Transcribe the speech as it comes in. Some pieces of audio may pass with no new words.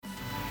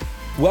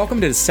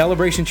Welcome to the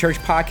Celebration Church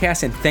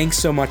podcast, and thanks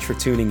so much for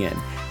tuning in.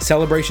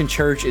 Celebration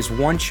Church is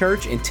one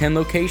church in 10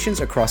 locations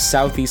across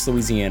Southeast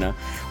Louisiana.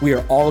 We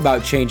are all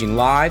about changing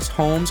lives,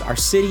 homes, our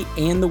city,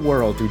 and the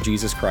world through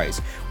Jesus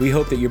Christ. We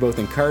hope that you're both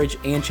encouraged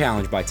and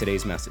challenged by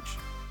today's message.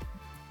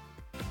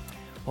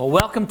 Well,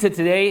 welcome to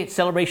today at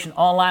Celebration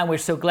Online. We're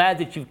so glad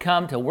that you've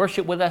come to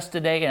worship with us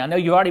today, and I know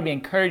you've already been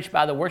encouraged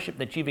by the worship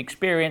that you've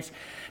experienced.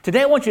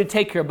 Today I want you to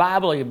take your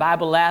Bible or your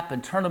Bible app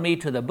and turn with me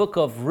to the book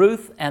of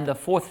Ruth and the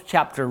 4th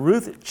chapter.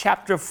 Ruth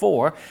chapter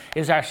 4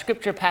 is our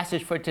scripture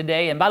passage for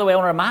today. And by the way, I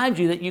want to remind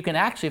you that you can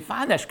actually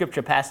find that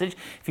scripture passage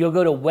if you'll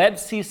go to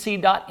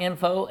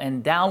webcc.info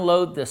and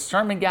download the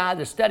sermon guide,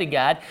 the study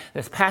guide.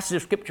 This passage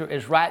of scripture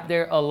is right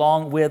there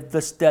along with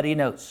the study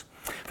notes.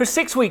 For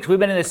 6 weeks, we've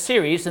been in a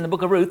series in the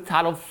book of Ruth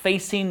titled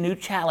Facing New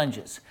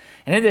Challenges.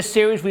 And in this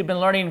series, we've been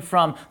learning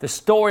from the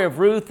story of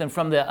Ruth and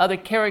from the other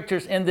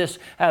characters in this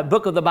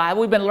book of the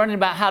Bible. We've been learning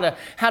about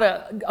how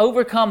to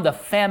overcome the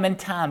famine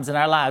times in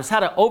our lives,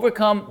 how to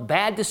overcome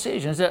bad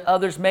decisions that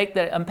others make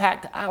that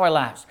impact our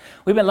lives.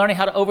 We've been learning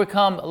how to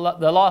overcome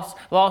the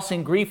loss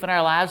and grief in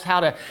our lives, how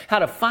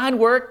to find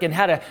work and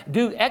how to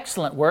do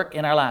excellent work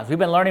in our lives. We've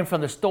been learning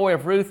from the story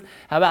of Ruth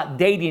about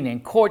dating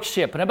and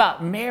courtship and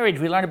about marriage.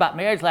 We learned about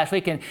marriage last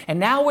week, and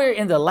now we're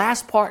in the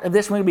last part of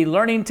this. We're going to be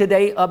learning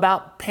today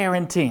about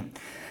parenting.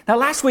 Now,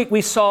 last week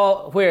we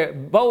saw where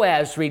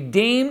Boaz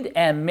redeemed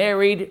and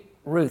married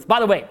Ruth.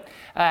 By the way,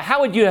 how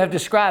would you have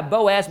described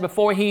Boaz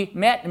before he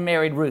met and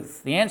married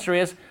Ruth? The answer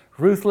is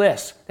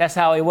ruthless. That's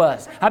how he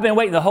was. I've been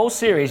waiting the whole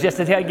series just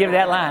to give you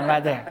that line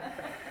right there.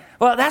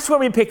 Well, that's where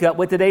we pick up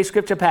with today's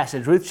scripture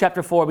passage, Ruth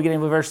chapter 4, beginning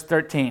with verse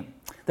 13.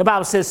 The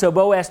Bible says, "So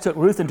Boaz took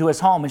Ruth into his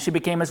home, and she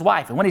became his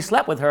wife. And when he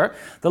slept with her,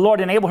 the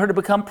Lord enabled her to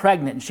become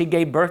pregnant, and she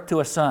gave birth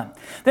to a son.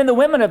 Then the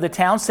women of the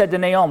town said to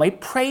Naomi,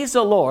 'Praise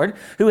the Lord,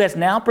 who has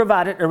now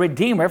provided a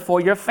redeemer for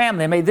your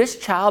family. May this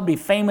child be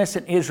famous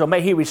in Israel.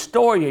 May he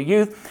restore your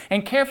youth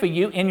and care for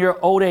you in your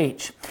old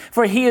age.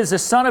 For he is the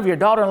son of your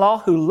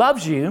daughter-in-law who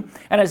loves you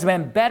and has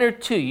been better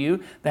to you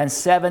than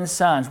 7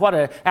 sons.'" What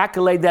an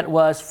accolade that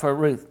was for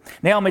Ruth.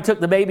 Naomi took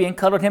the baby and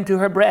cuddled him to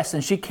her breast,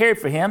 and she cared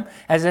for him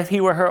as if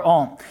he were her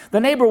own. The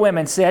neighbor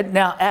women said,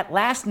 "Now at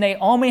last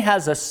Naomi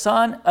has a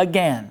son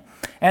again."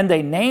 And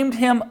they named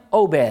him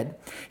Obed.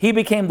 He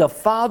became the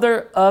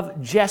father of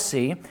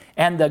Jesse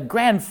and the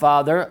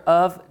grandfather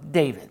of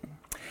David.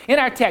 In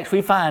our text,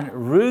 we find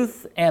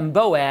Ruth and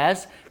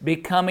Boaz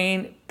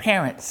becoming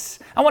parents.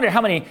 I wonder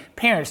how many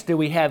parents do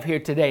we have here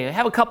today? I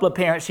have a couple of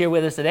parents here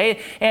with us today,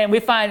 and we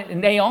find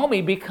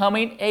Naomi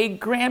becoming a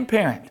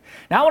grandparent.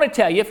 Now, I want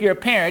to tell you, if you're a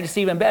parent, it's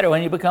even better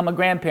when you become a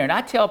grandparent.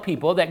 I tell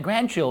people that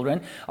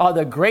grandchildren are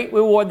the great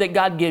reward that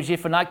God gives you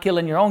for not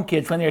killing your own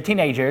kids when they're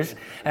teenagers.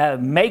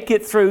 Make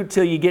it through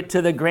till you get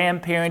to the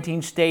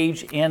grandparenting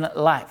stage in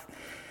life.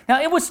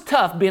 Now, it was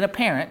tough being a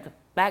parent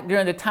back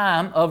during the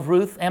time of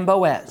Ruth and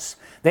Boaz.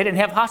 They didn't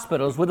have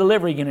hospitals with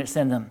delivery units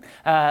in them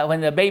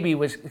when the baby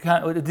was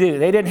due.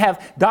 They didn't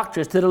have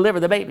doctors to deliver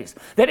the babies.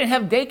 They didn't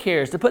have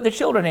daycares to put the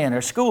children in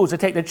or schools to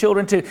take the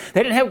children to.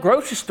 They didn't have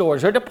grocery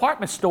stores or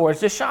department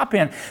stores to shop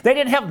in. They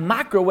didn't have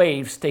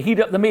microwaves to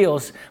heat up the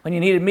meals when you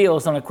needed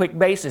meals on a quick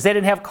basis. They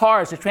didn't have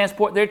cars to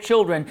transport their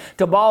children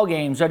to ball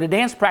games or to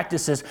dance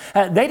practices.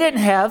 They didn't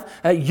have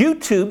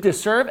YouTube to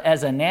serve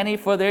as a nanny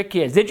for their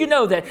kids. Did you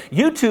know that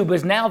YouTube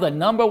is now the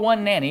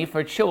 #1 nanny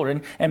for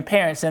children and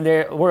parents in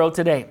their world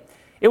today?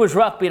 It was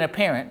rough being a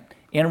parent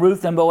in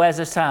Ruth and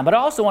Boaz's time, but I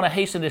also want to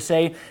hasten to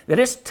say that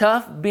it's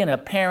tough being a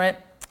parent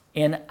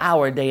in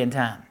our day and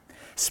time,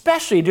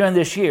 especially during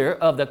this year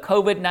of the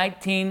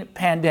COVID-19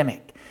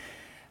 pandemic.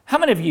 How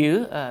many of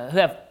you who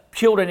have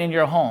children in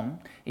your home,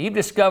 you've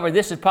discovered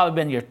this has probably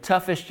been your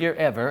toughest year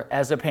ever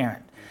as a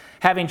parent,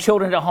 having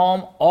children at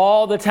home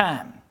all the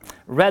time,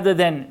 rather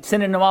than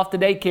sending them off to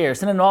daycare,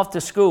 sending them off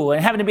to school,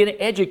 and having to be an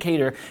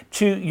educator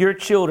to your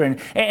children.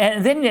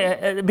 And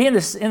then being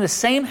in the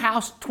same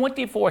house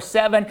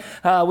 24/7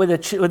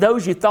 with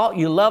those you thought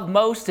you loved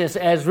most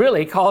has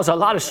really caused a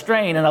lot of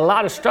strain and a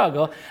lot of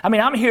struggle. I mean,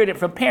 I'm hearing it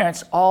from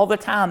parents all the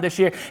time this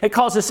year. It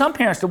causes some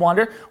parents to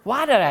wonder,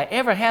 why did I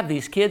ever have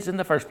these kids in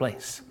the first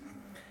place?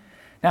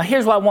 Now,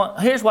 here's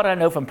what I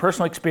know from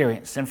personal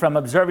experience and from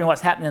observing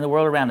what's happening in the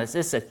world around us.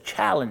 It's a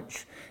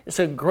challenge. It's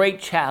a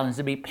great challenge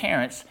to be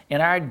parents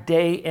in our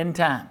day and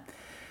time.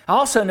 I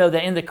also know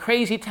that in the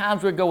crazy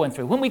times we're going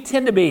through, when we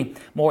tend to be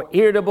more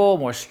irritable,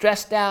 more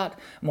stressed out,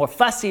 more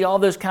fussy, all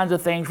those kinds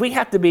of things, we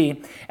have to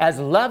be as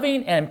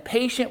loving and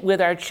patient with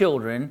our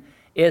children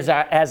as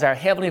our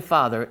Heavenly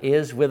Father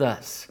is with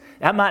us.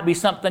 That might be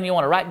something you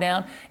want to write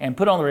down and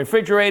put on the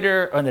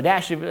refrigerator or on the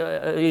dash of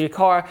your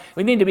car.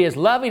 We need to be as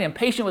loving and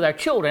patient with our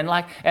children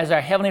like as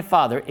our Heavenly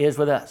Father is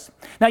with us.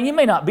 Now, you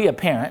may not be a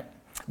parent,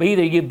 but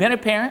either you've been a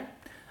parent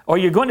or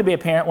you're going to be a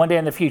parent one day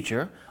in the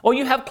future, or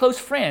you have close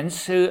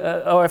friends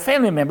or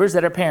family members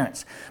that are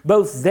parents.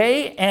 Both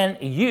they and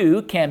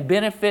you can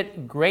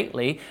benefit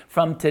greatly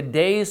from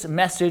today's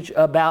message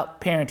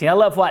about parenting. I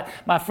love what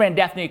my friend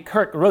Daphne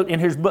Kirk wrote in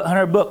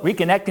her book,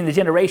 Reconnecting the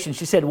Generations.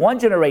 She said, one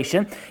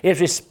generation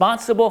is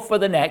responsible for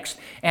the next,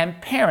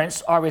 and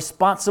parents are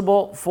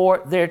responsible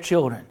for their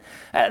children.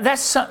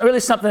 That's really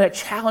something that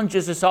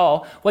challenges us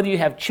all. Whether you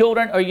have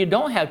children or you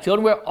don't have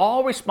children, we're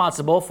all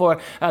responsible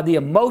for the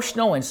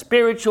emotional and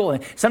spiritual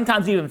and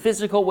sometimes even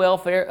physical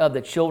welfare of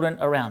the children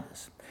around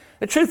us.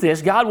 The truth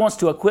is, God wants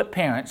to equip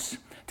parents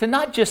to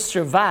not just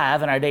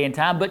survive in our day and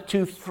time, but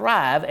to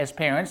thrive as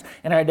parents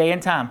in our day and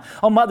time.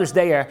 On Mother's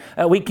Day,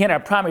 weekend, our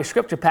primary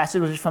scripture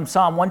passage was from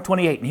Psalm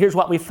 128. And here's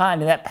what we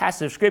find in that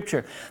passage of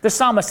scripture. The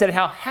psalmist said,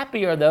 how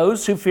happy are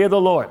those who fear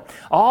the Lord,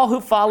 all who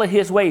follow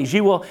his ways.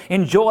 You will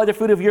enjoy the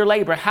fruit of your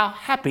labor. How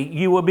happy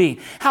you will be.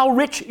 How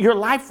rich your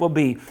life will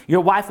be. Your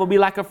wife will be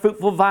like a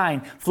fruitful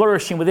vine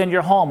flourishing within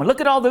your home. And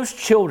look at all those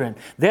children.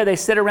 There they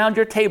sit around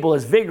your table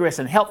as vigorous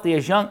and healthy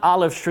as young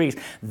olive trees.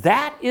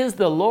 That is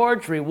the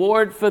Lord's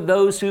reward for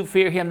those who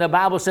fear him. The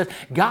Bible says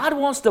God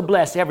wants to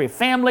bless every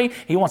family.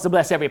 He wants to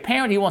bless every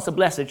parent. He wants to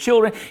bless the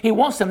children. He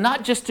wants them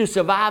not just to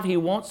survive. He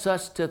wants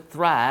us to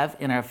thrive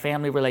in our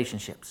family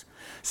relationships.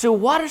 So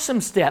what are some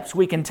steps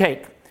we can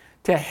take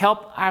to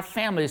help our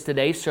families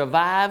today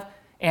survive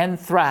and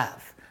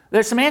thrive?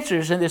 There's some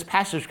answers in this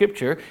passage of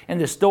scripture in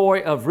the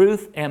story of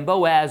Ruth and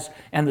Boaz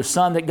and the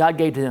son that God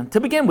gave to them.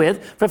 To begin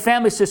with, for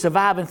families to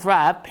survive and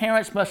thrive,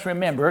 parents must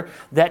remember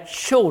that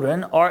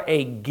children are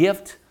a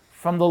gift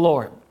from the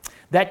Lord.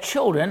 That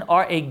children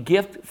are a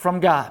gift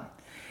from God.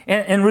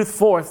 In Ruth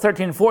 4:13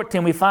 and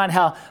 14, we find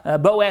how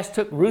Boaz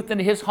took Ruth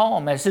into his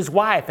home as his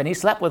wife, and he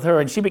slept with her,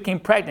 and she became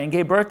pregnant and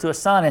gave birth to a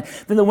son. And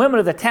then the women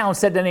of the town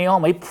said to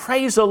Naomi,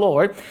 praise the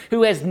Lord,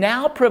 who has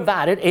now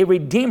provided a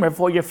redeemer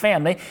for your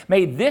family.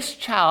 May this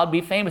child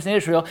be famous in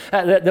Israel.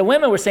 The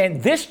women were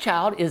saying, this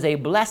child is a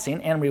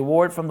blessing and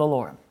reward from the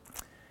Lord.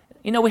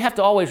 You know, we have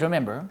to always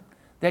remember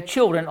that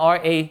children are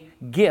a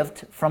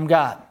gift from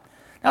God.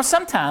 Now,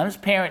 sometimes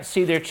parents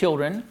see their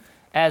children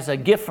as a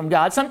gift from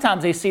God.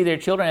 Sometimes they see their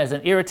children as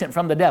an irritant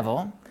from the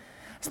devil,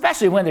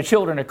 especially when their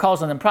children are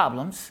causing them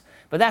problems.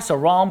 But that's a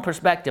wrong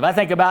perspective. I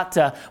think about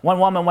one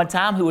woman one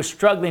time who was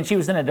struggling. She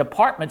was in a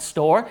department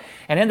store,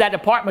 and in that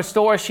department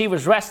store, she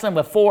was wrestling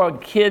with 4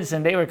 kids,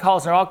 and they were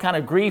causing her all kind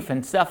of grief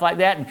and stuff like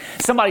that. And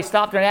somebody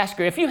stopped her and asked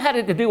her, if you had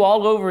it to do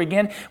all over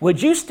again,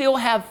 would you still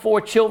have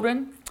 4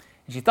 children?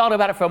 And she thought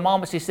about it for a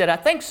moment. She said, I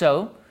think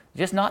so,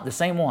 just not the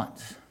same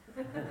ones.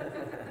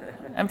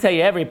 I'm telling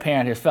you, every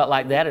parent has felt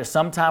like that at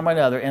some time or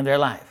another in their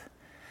life.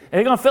 And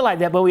they're going to feel like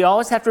that, but we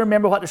always have to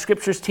remember what the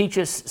scriptures teach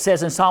us.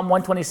 Says in Psalm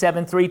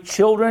 127:3,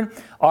 children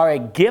are a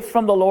gift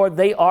from the Lord.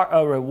 They are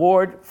a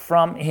reward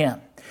from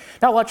him.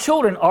 Now, while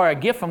children are a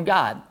gift from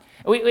God,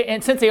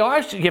 and since they are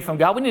a gift from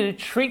God, we need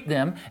to treat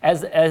them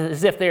as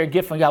if they're a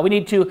gift from God. We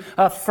need to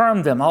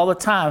affirm them all the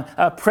time,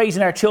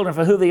 praising our children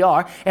for who they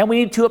are. And we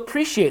need to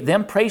appreciate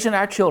them, praising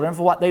our children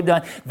for what they've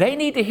done. They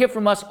need to hear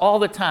from us all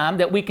the time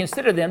that we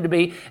consider them to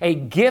be a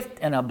gift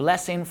and a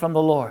blessing from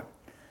the Lord.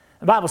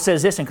 The Bible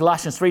says this in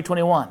Colossians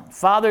 3:21.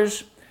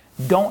 Fathers,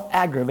 don't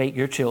aggravate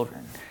your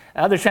children.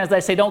 Other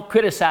translations say, don't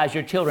criticize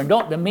your children.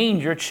 Don't demean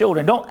your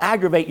children. Don't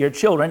aggravate your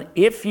children.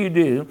 If you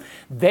do,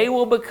 they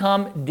will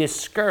become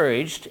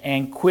discouraged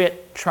and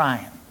quit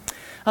trying.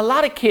 A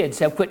lot of kids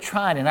have quit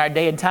trying in our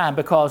day and time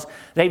because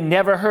they've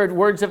never heard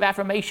words of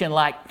affirmation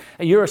like,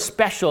 you're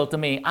special to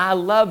me. I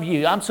love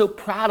you. I'm so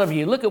proud of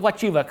you. Look at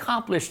what you've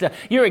accomplished.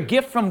 You're a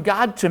gift from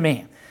God to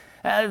me.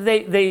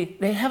 They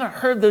haven't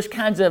heard those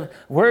kinds of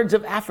words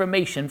of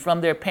affirmation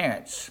from their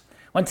parents.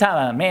 One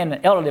time, an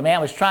elderly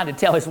man was trying to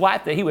tell his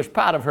wife that he was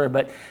proud of her,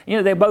 but,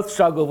 they both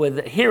struggled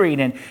with hearing.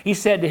 And he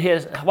said to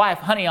his wife,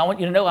 honey, I want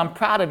you to know I'm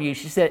proud of you.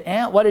 She said,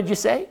 Aunt, what did you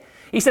say?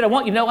 He said, I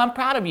want you to know I'm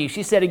proud of you.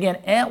 She said again,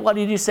 Aunt, what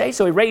did you say?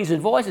 So he raised his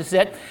voice and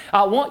said,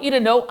 I want you to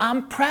know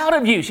I'm proud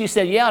of you. She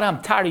said, yeah, and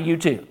I'm tired of you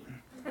too.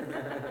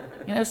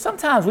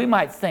 Sometimes we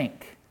might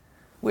think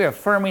we're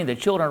affirming the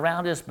children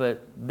around us,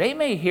 but they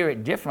may hear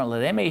it differently.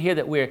 They may hear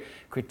that we're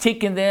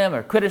critiquing them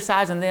or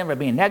criticizing them or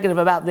being negative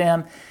about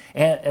them.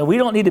 And we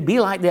don't need to be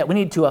like that. We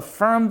need to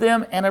affirm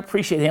them and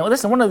appreciate them. Well,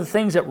 listen, one of the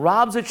things that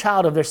robs a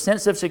child of their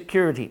sense of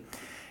security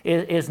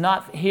is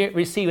not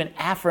receiving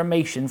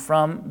affirmation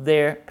from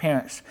their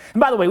parents.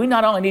 And by the way, we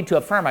not only need to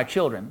affirm our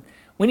children,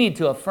 we need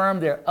to affirm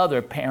their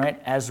other parent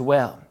as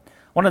well.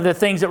 One of the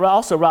things that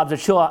also robs a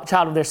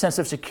child of their sense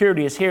of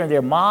security is hearing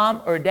their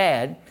mom or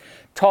dad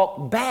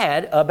talk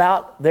bad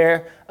about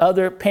their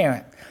other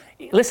parent.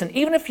 Listen,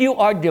 even if you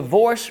are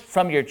divorced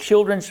from your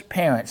children's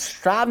parents,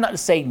 strive not to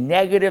say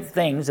negative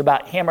things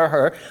about him or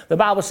her. The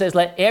Bible says,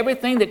 let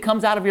everything that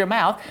comes out of your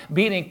mouth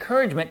be an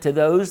encouragement to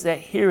those that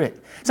hear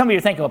it. Some of you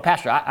are thinking, well,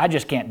 Pastor, I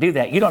just can't do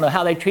that. You don't know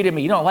how they treated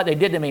me. You don't know what they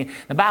did to me.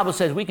 The Bible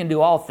says we can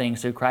do all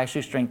things through Christ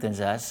who strengthens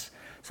us.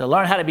 So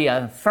learn how to be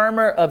an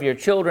affirmer of your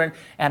children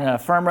and an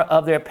affirmer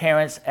of their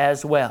parents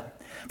as well.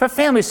 For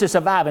families to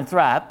survive and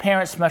thrive,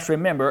 parents must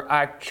remember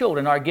our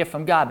children are a gift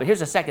from God. But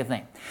here's the second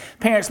thing.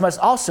 Parents must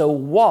also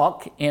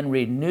walk in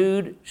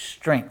renewed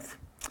strength.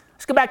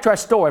 Let's go back to our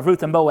story of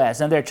Ruth and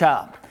Boaz and their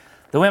child.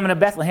 The women of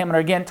Bethlehem are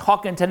again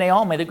talking to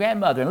Naomi, the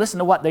grandmother, and listen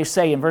to what they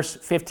say in verse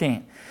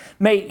 15.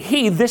 May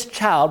he, this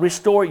child,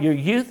 restore your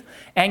youth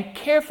and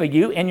care for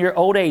you in your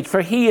old age,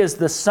 for he is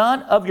the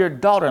son of your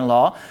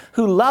daughter-in-law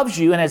who loves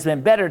you and has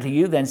been better to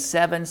you than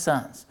 7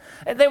 sons.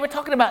 They were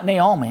talking about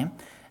Naomi,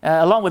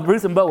 along with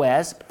Ruth and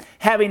Boaz,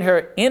 having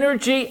her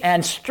energy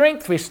and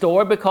strength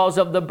restored because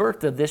of the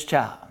birth of this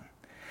child.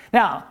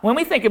 Now, when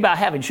we think about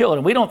having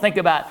children, we don't think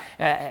about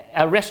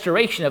a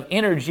restoration of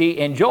energy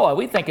and joy.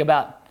 We think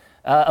about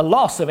a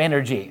loss of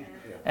energy,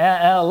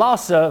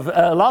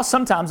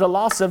 sometimes a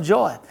loss of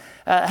joy.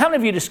 How many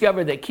of you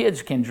discovered that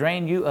kids can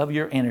drain you of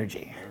your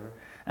energy?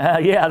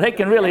 Yeah, they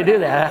can really do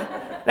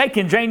that. They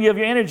can drain you of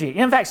your energy.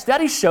 In fact,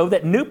 studies show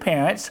that new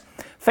parents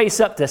face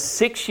up to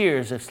 6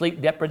 years of sleep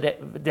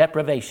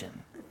deprivation.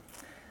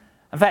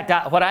 In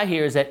fact, what I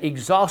hear is that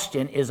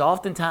exhaustion is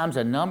oftentimes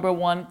a number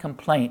one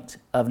complaint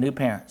of new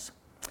parents.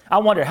 I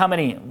wonder how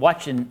many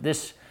watching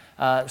this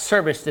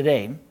service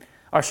today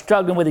are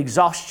struggling with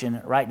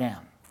exhaustion right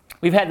now.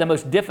 We've had the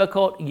most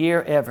difficult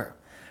year ever.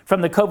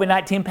 From the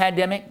COVID-19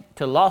 pandemic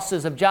to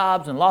losses of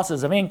jobs and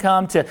losses of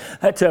income to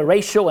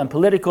racial and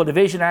political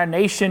division in our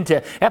nation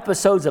to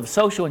episodes of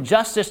social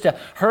injustice to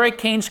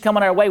hurricanes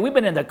coming our way. We've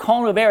been in the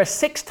coronavirus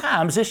 6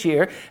 times this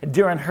year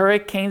during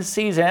hurricane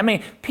season. I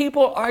mean,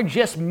 people are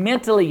just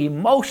mentally,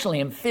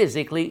 emotionally, and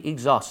physically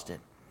exhausted.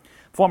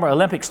 Former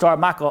Olympic star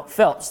Michael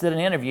Phelps did an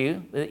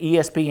interview with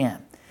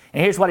ESPN.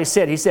 And here's what he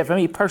said. He said, for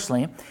me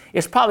personally,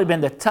 it's probably been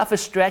the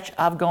toughest stretch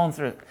I've gone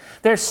through.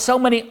 There's so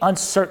many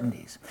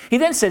uncertainties. He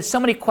then said so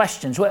many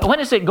questions. When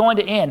is it going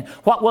to end?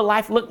 What will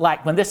life look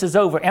like when this is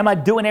over? Am I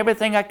doing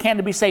everything I can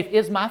to be safe?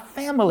 Is my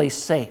family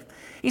safe?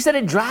 He said,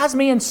 it drives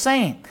me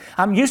insane.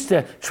 I'm used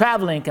to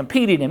traveling,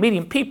 competing, and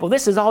meeting people.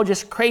 This is all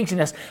just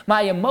craziness.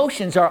 My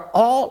emotions are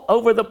all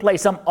over the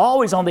place. I'm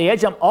always on the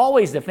edge. I'm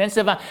always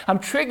defensive. I'm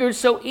triggered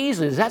so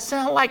easily. Does that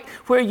sound like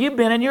where you've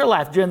been in your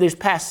life during these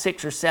past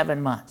 6 or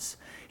 7 months?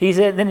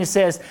 Then he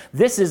says,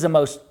 this is the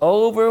most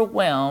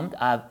overwhelmed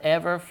I've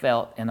ever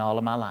felt in all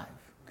of my life.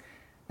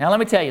 Now, let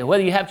me tell you,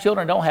 whether you have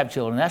children or don't have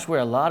children, that's where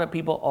a lot of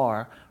people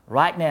are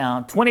right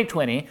now,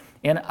 2020,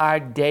 in our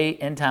day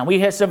and time.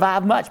 We have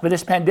survived much, but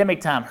this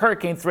pandemic time,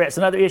 hurricane threats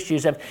and other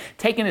issues have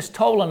taken its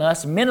toll on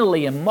us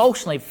mentally,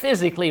 emotionally,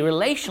 physically,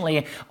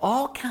 relationally,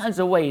 all kinds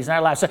of ways in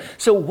our lives.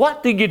 So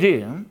what do you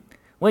do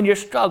when you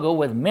struggle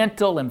with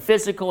mental and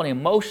physical and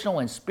emotional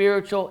and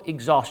spiritual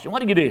exhaustion?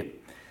 What do you do?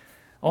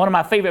 One of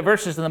my favorite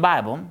verses in the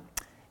Bible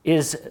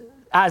is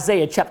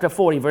Isaiah chapter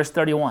 40, verse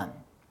 31.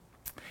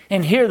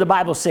 And here the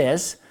Bible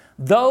says,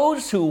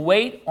 those who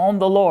wait on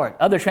the Lord.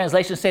 Other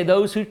translations say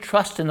those who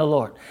trust in the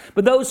Lord.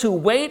 But those who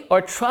wait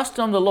or trust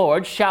on the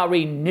Lord shall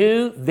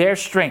renew their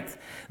strength.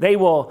 They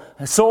will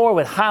soar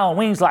with high on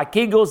wings like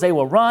eagles. They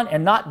will run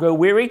and not grow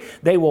weary.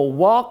 They will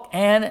walk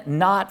and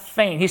not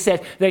faint. He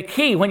said the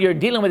key when you're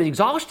dealing with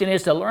exhaustion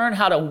is to learn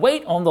how to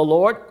wait on the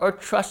Lord or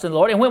trust in the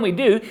Lord. And when we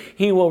do,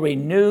 He will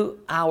renew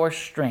our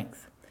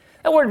strength.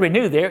 That word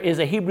renew there is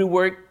a Hebrew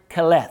word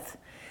kaleth.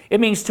 It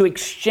means to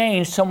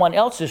exchange someone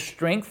else's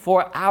strength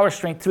for our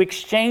strength, to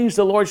exchange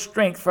the Lord's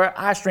strength for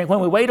our strength. When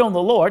we wait on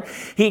the Lord,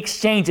 He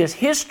exchanges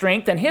His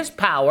strength and His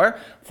power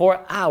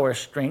for our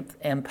strength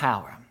and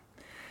power.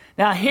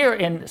 Now, here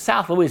in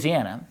South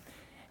Louisiana,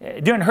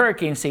 during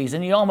hurricane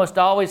season, you almost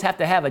always have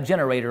to have a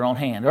generator on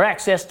hand or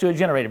access to a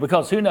generator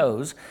because who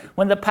knows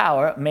when the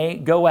power may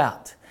go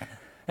out.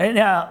 And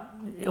now,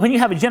 when you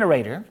have a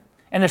generator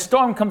and the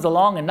storm comes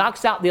along and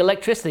knocks out the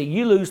electricity,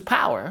 you lose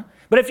power.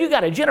 But if you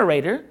got a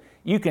generator,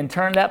 you can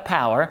turn that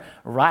power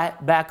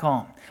right back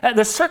on.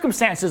 The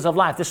circumstances of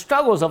life, the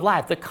struggles of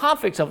life, the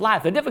conflicts of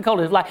life, the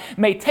difficulties of life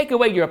may take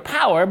away your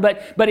power,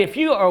 but if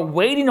you are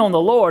waiting on the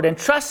Lord and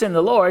trust in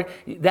the Lord,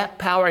 that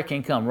power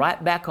can come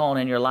right back on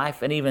in your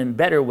life and even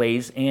better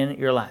ways in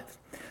your life.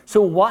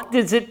 So what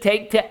does it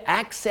take to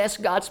access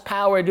God's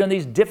power during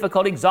these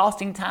difficult,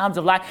 exhausting times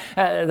of life?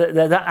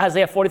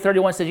 Isaiah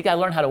 40:31 says you got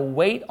to learn how to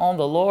wait on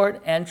the Lord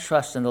and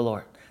trust in the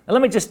Lord. Now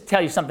let me just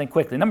tell you something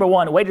quickly. Number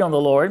one, waiting on the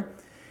Lord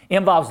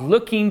involves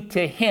looking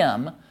to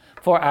Him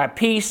for our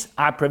peace,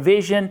 our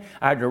provision,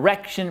 our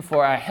direction,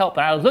 for our help.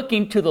 And I'm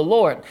looking to the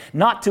Lord,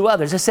 not to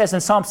others. It says in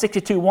Psalm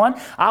 62:1,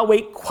 I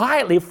wait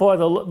quietly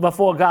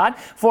before God,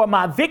 for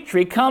my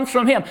victory comes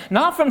from Him.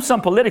 Not from some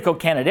political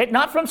candidate,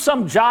 not from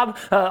some job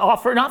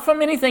offer, not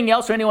from anything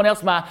else or anyone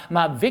else.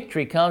 My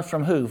victory comes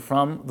from who?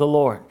 From the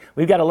Lord.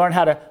 We've got to learn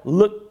how to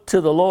look to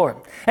the Lord.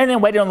 And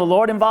then waiting on the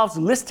Lord involves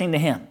listening to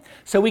Him,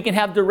 so we can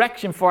have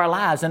direction for our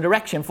lives and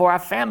direction for our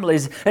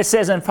families. It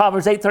says in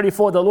Proverbs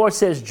 8:34, the Lord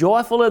says,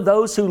 joyful are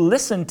those who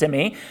listen to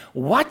me,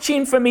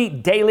 watching for me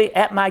daily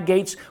at my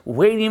gates,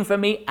 waiting for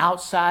me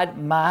outside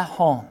my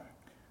home.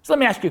 So let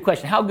me ask you a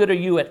question. How good are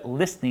you at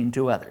listening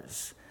to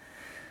others?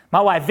 My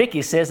wife,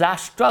 Vicki, says I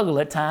struggle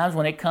at times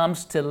when it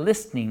comes to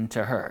listening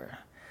to her.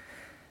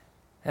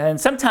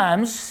 And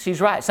sometimes she's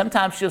right.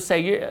 Sometimes she'll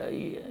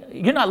say,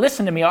 you're not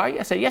listening to me, are you?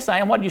 I say, yes, I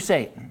am. What do you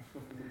say?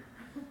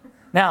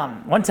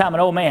 Now, one time an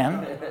old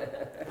man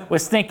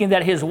was thinking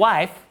that his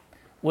wife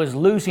was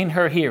losing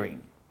her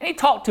hearing. And he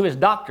talked to his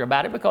doctor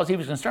about it because he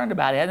was concerned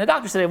about it. And the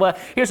doctor said, well,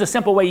 here's a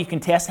simple way you can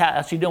test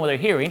how she's doing with her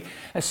hearing.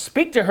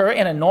 Speak to her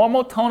in a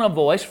normal tone of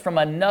voice from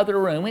another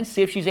room and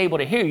see if she's able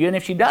to hear you. And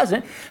if she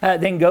doesn't,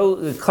 then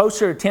go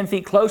closer, 10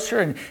 feet closer,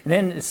 and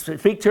then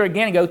speak to her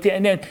again and go 10.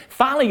 And then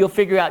finally you'll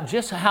figure out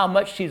just how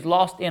much she's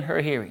lost in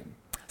her hearing.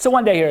 So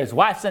one day here, his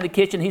wife's in the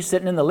kitchen. He's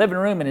sitting in the living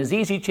room in his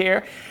easy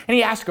chair. And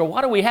he asked her,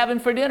 what are we having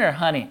for dinner,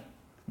 honey?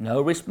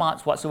 No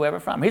response whatsoever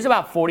from her. He's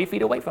about 40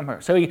 feet away from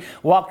her. So he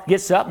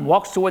gets up and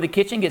walks toward the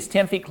kitchen, gets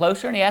 10 feet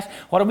closer, and he asks,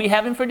 what are we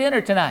having for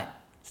dinner tonight?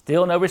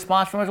 Still no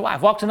response from his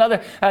wife. Walks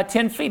another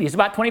 10 feet. He's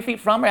about 20 feet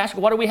from her. Asks,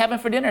 what are we having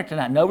for dinner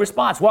tonight? No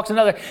response. Walks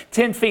another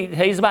 10 feet.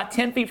 He's about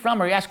 10 feet from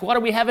her. He asks, what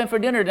are we having for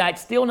dinner tonight?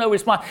 Still no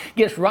response.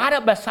 Gets right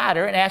up beside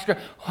her and asks her,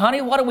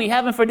 honey, what are we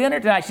having for dinner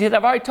tonight? She said,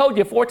 I've already told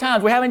you 4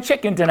 times we're having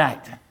chicken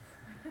tonight.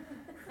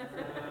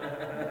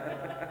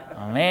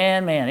 Oh,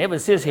 man, it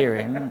was his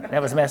hearing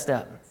that was messed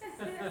up.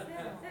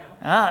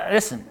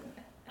 Listen,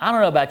 I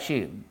don't know about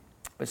you,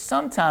 but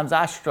sometimes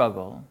I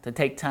struggle to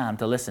take time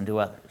to listen to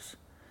others.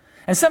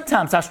 And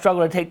sometimes I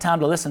struggle to take time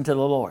to listen to the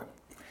Lord.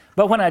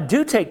 But when I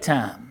do take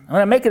time,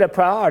 when I make it a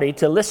priority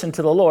to listen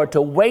to the Lord,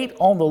 to wait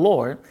on the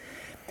Lord,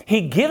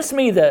 He gives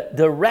me the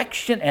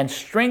direction and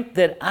strength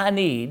that I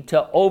need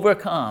to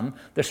overcome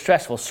the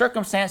stressful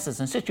circumstances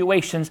and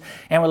situations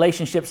and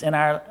relationships in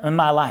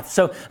my life.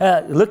 So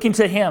looking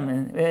to Him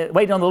and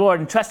waiting on the Lord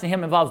and trusting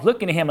Him involves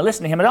looking to Him and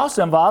listening to Him. It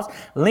also involves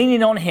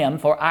leaning on Him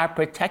for our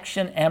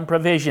protection and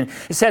provision.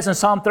 It says in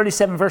Psalm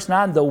 37, verse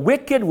 9, the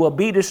wicked will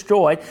be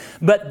destroyed,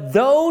 but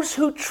those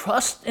who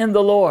trust in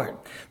the Lord,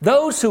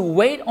 those who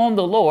wait on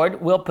the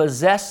Lord will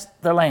possess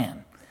the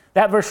land.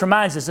 That verse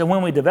reminds us that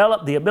when we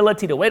develop the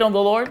ability to wait on the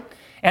Lord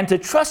and to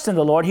trust in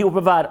the Lord, He will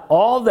provide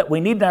all that we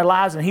need in our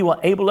lives, and He will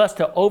enable us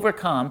to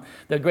overcome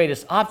the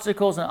greatest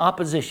obstacles and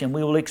opposition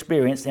we will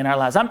experience in our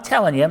lives. I'm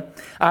telling you,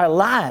 our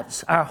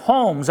lives, our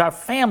homes, our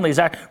families,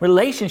 our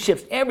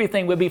relationships,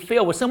 everything would be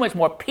filled with so much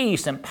more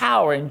peace and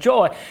power and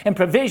joy and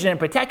provision and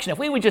protection if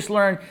we would just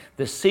learn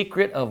the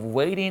secret of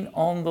waiting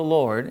on the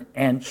Lord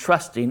and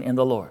trusting in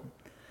the Lord.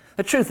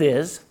 The truth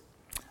is,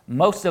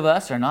 most of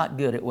us are not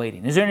good at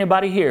waiting. Is there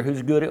anybody here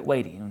who's good at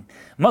waiting?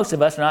 Most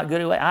of us are not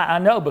good at waiting. I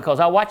know because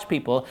I watch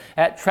people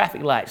at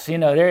traffic lights. You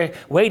know, they're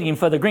waiting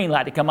for the green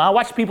light to come on. I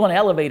watch people in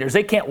elevators.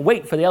 They can't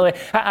wait for the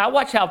elevator. I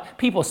watch how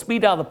people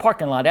speed out of the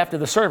parking lot after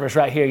the service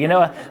right here. You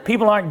know,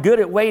 people aren't good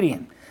at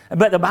waiting.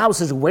 But the Bible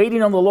says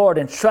waiting on the Lord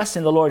and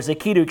trusting the Lord is the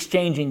key to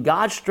exchanging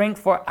God's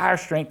strength for our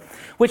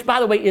strength, which, by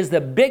the way, is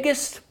the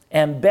biggest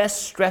and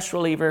best stress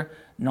reliever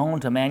known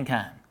to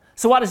mankind.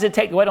 So what does it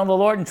take to wait on the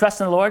Lord and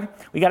trust in the Lord?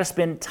 We got to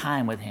spend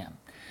time with Him.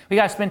 We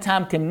got to spend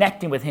time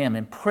connecting with Him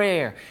in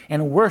prayer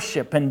and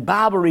worship and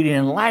Bible reading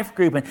and life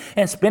group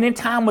and spending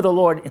time with the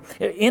Lord.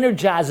 It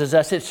energizes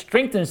us. It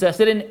strengthens us.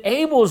 It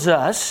enables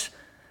us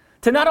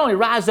to not only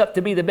rise up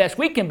to be the best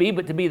we can be,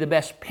 but to be the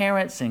best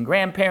parents and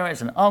grandparents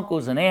and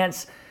uncles and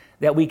aunts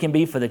that we can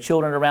be for the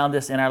children around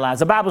us in our lives.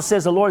 The Bible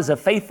says the Lord is a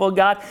faithful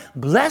God.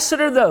 Blessed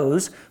are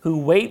those who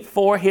wait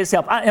for His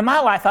help. In my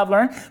life, I've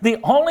learned the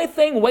only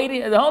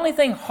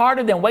thing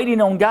harder than waiting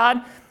on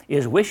God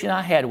is wishing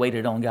I had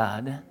waited on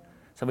God.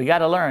 So we got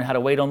to learn how to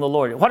wait on the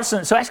Lord.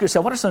 So ask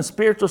yourself, what are some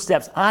spiritual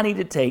steps I need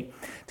to take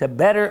to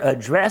better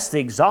address the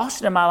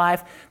exhaustion in my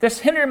life that's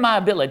hindering my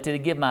ability to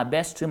give my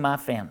best to my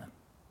family?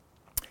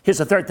 Here's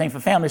the third thing for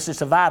families to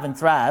survive and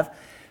thrive.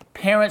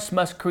 Parents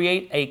must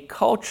create a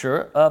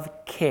culture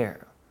of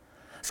care.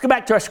 Let's go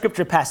back to our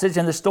scripture passage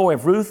and the story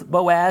of Ruth,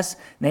 Boaz,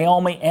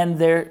 Naomi, and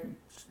their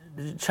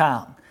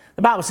child.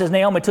 The Bible says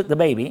Naomi took the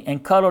baby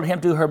and cuddled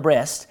him to her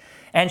breast,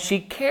 and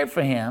she cared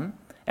for him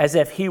as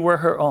if he were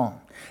her own.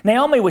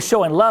 Naomi was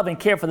showing love and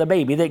care for the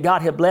baby that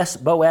God had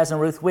blessed Boaz and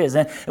Ruth with.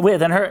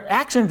 And her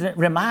actions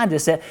remind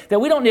us that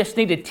we don't just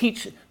need to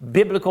teach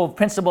biblical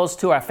principles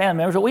to our family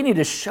members, but we need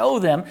to show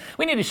them.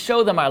 We need to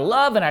show them our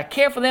love and our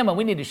care for them, and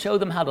we need to show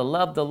them how to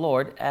love the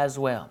Lord as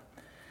well.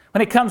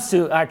 When it comes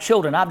to our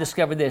children, I've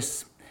discovered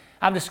this.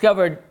 I've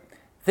discovered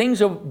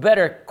things are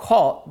better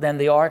caught than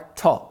they are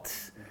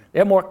taught.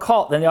 They're more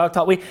caught than they are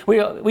taught.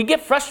 We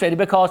get frustrated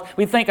because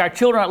we think our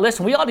children aren't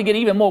listening. We ought to get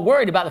even more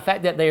worried about the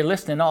fact that they're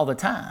listening all the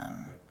time.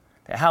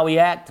 How we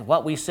act,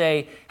 what we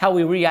say, how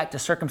we react to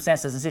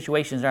circumstances and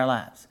situations in our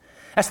lives.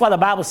 That's why the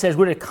Bible says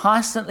we're to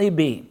constantly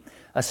be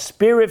a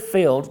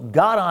Spirit-filled,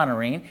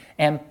 God-honoring,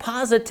 and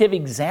positive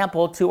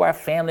example to our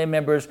family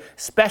members,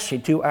 especially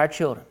to our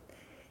children.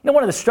 You know,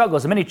 one of the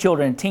struggles that many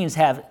children and teens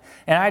have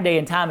in our day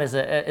and time is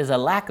a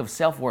lack of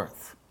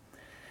self-worth.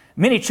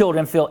 Many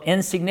children feel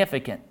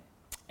insignificant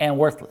and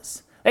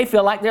worthless. They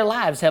feel like their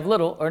lives have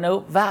little or no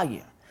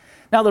value.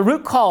 Now, the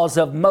root cause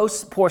of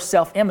most poor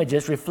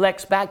self-images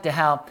reflects back to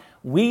how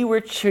we were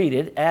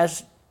treated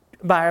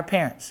by our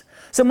parents.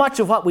 So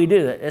much of what we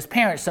do as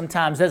parents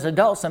sometimes, as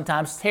adults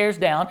sometimes, tears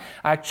down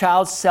our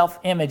child's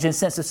self-image and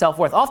sense of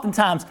self-worth.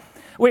 Oftentimes,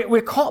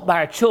 we're caught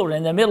by our children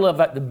in the middle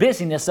of the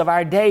busyness of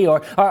our day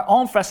or our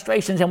own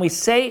frustrations, and we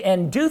say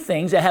and do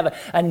things that have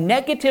a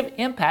negative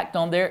impact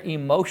on their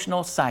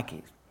emotional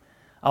psyche.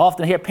 I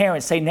often hear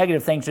parents say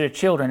negative things to their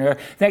children or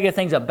negative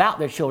things about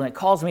their children. It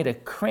causes me to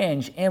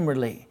cringe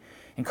inwardly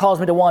and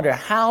causes me to wonder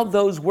how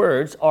those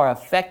words are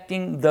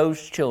affecting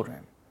those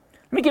children.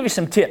 Let me give you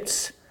some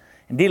tips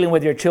in dealing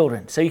with your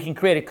children so you can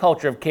create a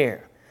culture of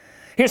care.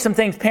 Here's some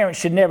things parents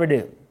should never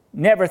do.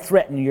 Never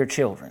threaten your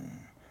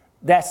children.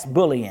 That's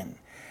bullying.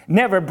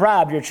 Never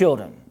bribe your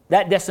children.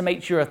 That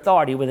decimates your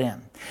authority with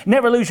them.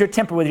 Never lose your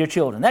temper with your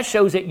children. That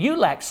shows that you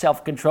lack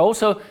self-control,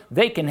 so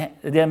they can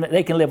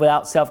live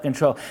without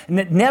self-control.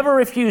 Never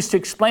refuse to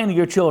explain to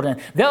your children.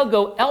 They'll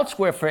go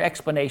elsewhere for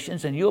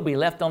explanations, and you'll be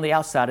left on the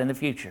outside in the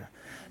future.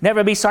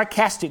 Never be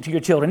sarcastic to your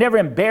children. Never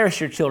embarrass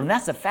your children.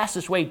 That's the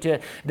fastest way to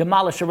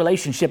demolish a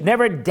relationship.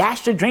 Never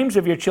dash the dreams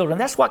of your children.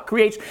 That's what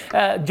creates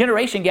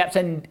generation gaps.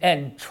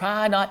 And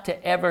try not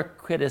to ever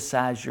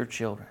criticize your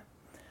children.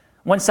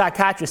 One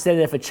psychiatrist said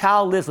that if a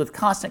child lives with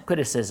constant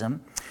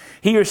criticism,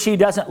 he or she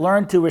doesn't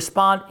learn to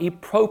respond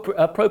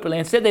appropriately.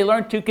 Instead, they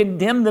learn to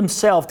condemn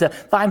themselves, to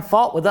find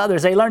fault with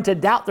others. They learn to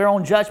doubt their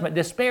own judgment,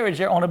 disparage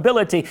their own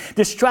ability,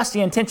 distrust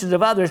the intentions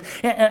of others,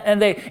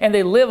 and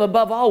they live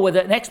above all with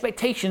an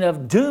expectation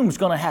of doom's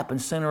going to happen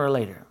sooner or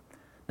later.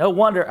 No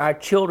wonder our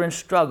children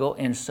struggle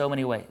in so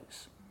many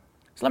ways.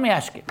 So let me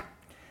ask you,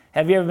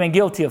 have you ever been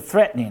guilty of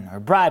threatening or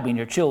bribing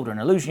your children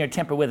or losing your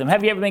temper with them?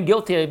 Have you ever been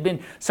guilty of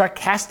being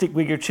sarcastic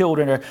with your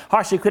children or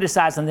harshly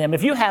criticizing them?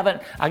 If you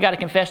haven't, I got to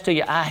confess to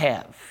you, I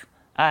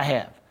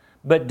have.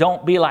 But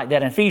don't be like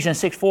that. In Ephesians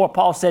 6:4,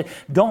 Paul said,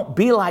 don't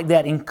be like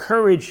that.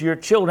 Encourage your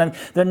children.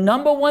 The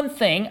number one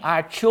thing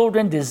our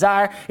children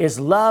desire is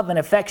love and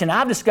affection.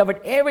 I've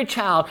discovered every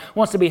child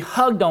wants to be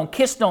hugged on,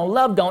 kissed on,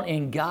 loved on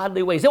in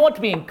godly ways. They want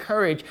to be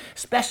encouraged,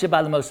 especially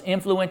by the most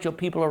influential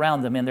people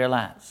around them in their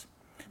lives.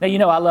 Now, you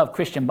know I love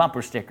Christian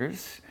bumper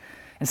stickers.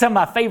 And some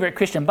of my favorite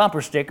Christian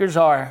bumper stickers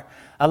are,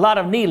 a lot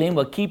of kneeling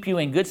will keep you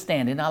in good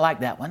standing. I like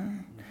that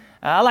one.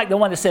 I like the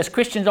one that says,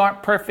 Christians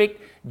aren't perfect,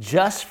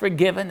 just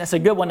forgiven. That's a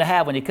good one to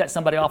have when you cut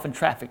somebody off in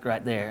traffic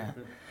right there.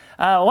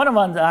 One of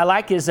them I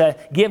like is,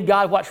 give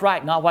God what's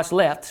right, not what's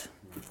left.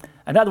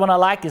 Another one I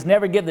like is,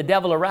 never give the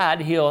devil a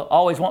ride. He'll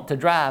always want to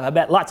drive. I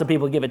bet lots of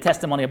people give a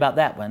testimony about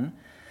that one.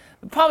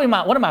 Probably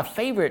one of my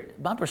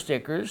favorite bumper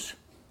stickers,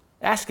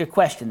 ask a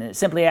question, and it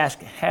simply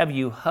asks, have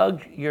you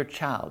hugged your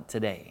child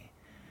today?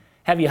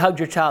 Have you hugged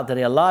your child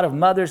today? A lot of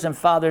mothers and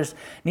fathers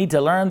need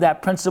to learn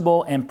that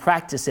principle and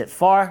practice it.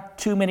 Far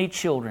too many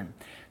children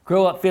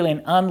grow up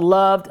feeling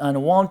unloved,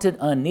 unwanted,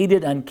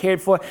 unneeded,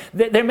 uncared for.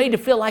 They're made to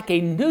feel like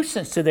a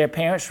nuisance to their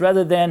parents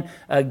rather than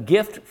a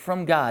gift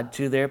from God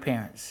to their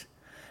parents.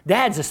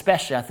 Dads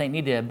especially, I think,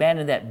 need to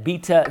abandon that be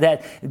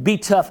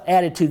tough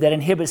attitude that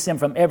inhibits them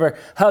from ever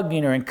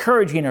hugging or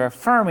encouraging or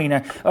affirming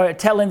or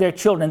telling their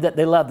children that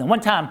they love them. One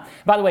time,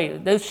 by the way,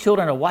 those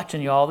children are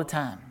watching you all the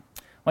time.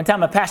 One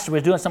time a pastor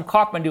was doing some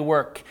carpentry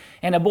work,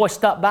 and a boy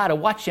stopped by to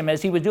watch him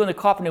as he was doing the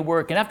carpentry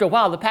work. And after a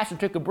while, the pastor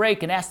took a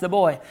break and asked the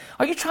boy,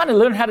 are you trying to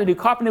learn how to do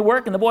carpentry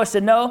work? And the boy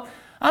said, no,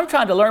 I'm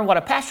trying to learn what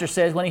a pastor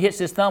says when he hits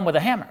his thumb with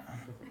a hammer.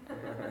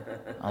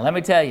 Well, let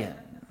me tell you,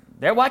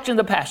 they're watching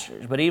the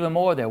pastors, but even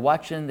more, they're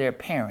watching their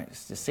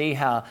parents to see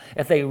how,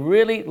 if they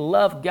really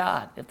love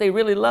God, if they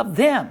really love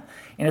them,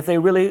 and if they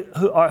really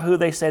are who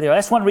they say they are.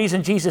 That's one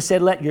reason Jesus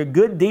said, let your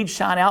good deeds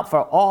shine out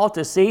for all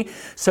to see,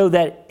 so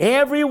that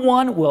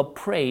everyone will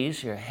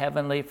praise your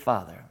heavenly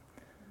Father.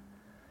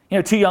 You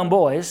know, two young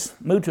boys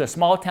moved to a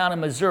small town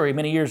in Missouri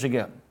many years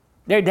ago.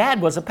 Their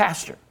dad was a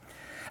pastor.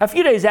 A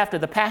few days after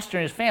the pastor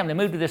and his family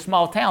moved to this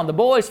small town, the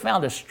boys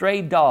found a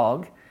stray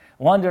dog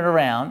wandering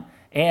around.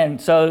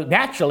 And so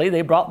naturally,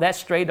 they brought that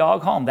stray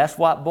dog home. That's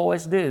what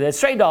boys do. The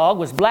stray dog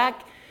was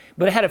black,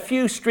 but it had a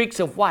few streaks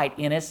of white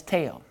in its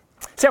tail.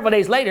 Several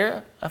days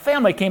later, a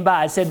family came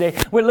by and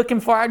said, we're looking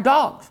for our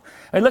dogs.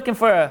 We're looking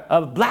for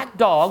a black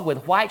dog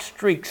with white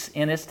streaks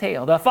in its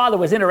tail. The father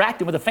was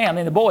interacting with the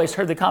family, and the boys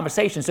heard the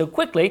conversation. So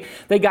quickly,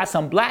 they got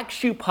some black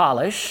shoe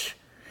polish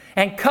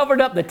and covered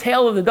up the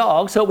tail of the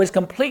dog so it was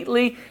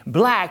completely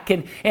black.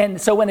 And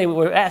so when they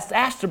were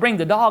asked to bring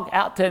the dog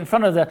out in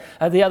front of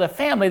the other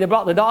family, they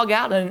brought the dog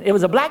out, and it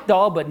was a black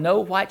dog, but no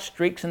white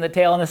streaks in the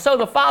tail. And so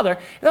the father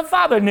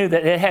knew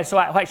that it had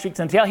white streaks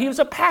in the tail. He was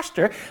a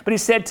pastor, but he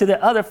said to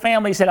the other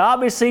family, he said,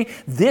 obviously,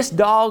 this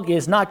dog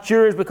is not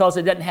yours because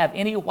it doesn't have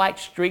any white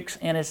streaks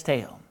in its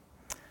tail.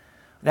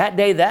 That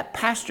day, that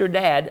pastor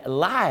dad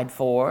lied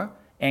for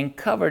and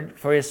covered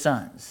for his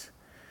sons.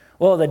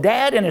 Well, the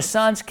dad and his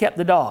sons kept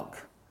the dog.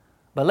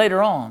 But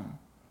later on,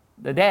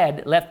 the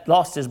dad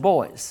lost his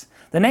boys.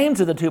 The names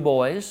of the two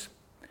boys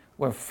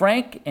were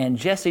Frank and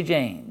Jesse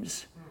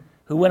James,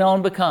 who went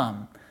on to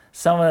become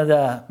some of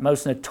the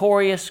most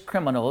notorious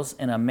criminals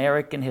in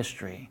American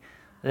history.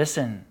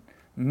 Listen,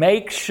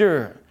 make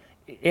sure,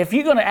 if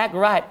you're going to act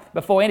right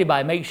before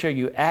anybody, make sure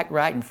you act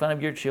right in front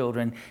of your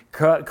children.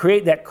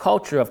 Create that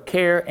culture of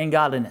care and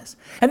godliness.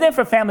 And then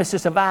for families to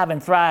survive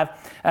and thrive,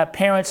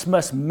 parents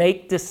must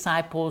make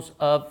disciples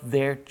of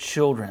their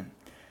children.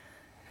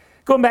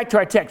 Going back to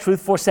our text,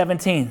 Ruth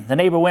 4:17, the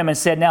neighbor women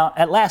said, now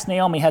at last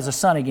Naomi has a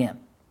son again.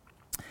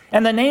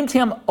 And they named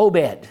him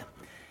Obed.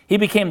 He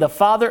became the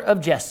father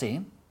of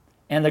Jesse,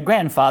 and the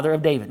grandfather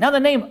of David. Now, the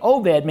name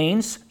Obed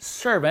means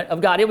servant of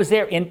God. It was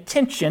their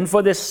intention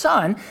for this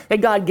son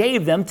that God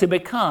gave them to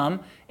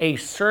become a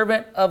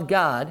servant of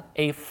God,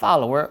 a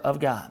follower of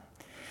God.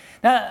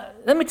 Now,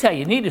 let me tell you,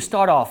 you need to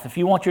start off, if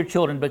you want your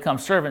children to become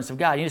servants of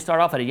God, you need to start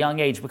off at a young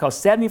age, because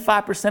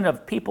 75%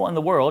 of people in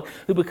the world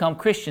who become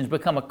Christians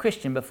become a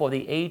Christian before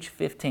the age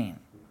 15.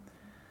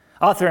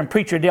 Author and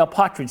preacher Dale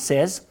Partridge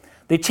says,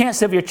 the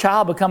chance of your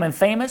child becoming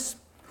famous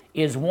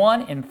is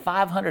 1 in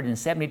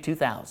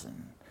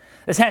 572,000.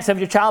 The chance of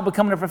your child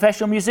becoming a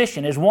professional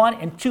musician is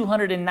 1 in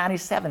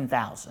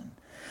 297,000.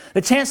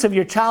 The chance of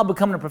your child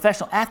becoming a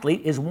professional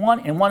athlete is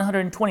 1 in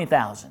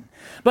 120,000.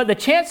 But the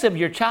chance of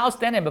your child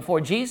standing before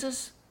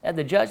Jesus at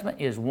the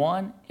judgment is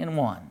 1 in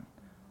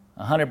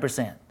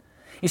 100%.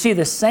 You see,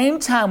 the same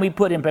time we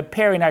put in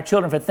preparing our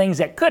children for things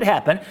that could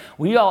happen,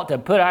 we ought to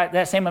put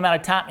that same amount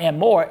of time and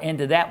more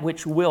into that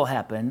which will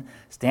happen,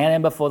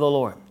 standing before the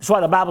Lord. That's why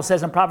the Bible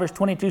says in Proverbs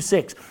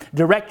 22:6,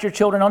 direct your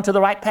children onto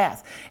the right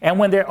path, and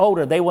when they're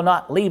older, they will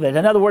not leave it.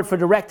 Another word for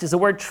direct is the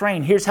word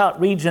train. Here's how it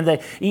reads in the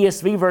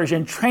ESV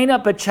version. Train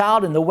up a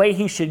child in the way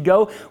he should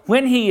go.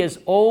 When he is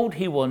old,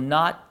 he will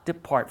not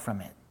depart from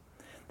it.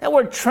 That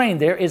word train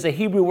there is a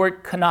Hebrew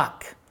word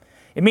kanak.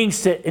 It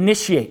means to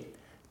initiate,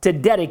 to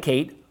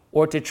dedicate,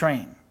 or to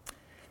train.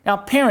 Now,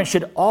 parents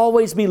should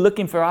always be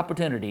looking for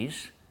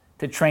opportunities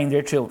to train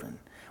their children.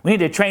 We need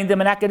to train them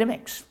in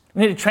academics.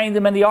 We need to train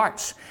them in the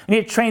arts. We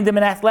need to train them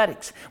in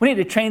athletics. We need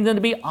to train them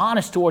to be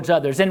honest towards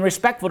others and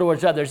respectful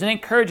towards others and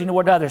encouraging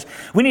toward others.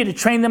 We need to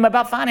train them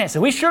about finances.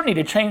 We sure need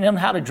to train them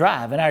how to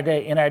drive in our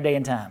day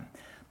and time.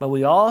 But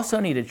we also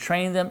need to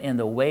train them in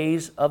the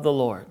ways of the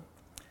Lord.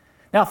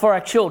 Now, for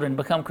our children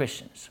to become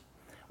Christians,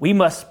 we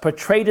must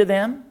portray to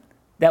them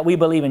that we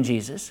believe in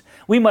Jesus.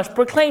 We must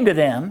proclaim to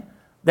them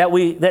that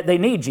they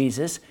need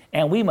Jesus,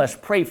 and we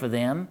must pray for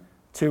them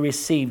to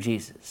receive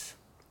Jesus.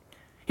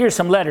 Here's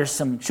some letters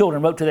some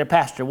children wrote to their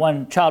pastor.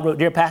 One child wrote,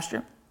 Dear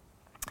Pastor,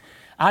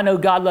 I know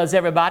God loves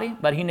everybody,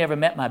 but he never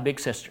met my big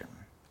sister.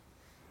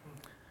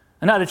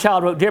 Another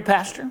child wrote, Dear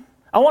Pastor,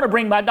 I want to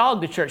bring my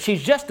dog to church.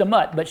 She's just a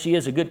mutt, but she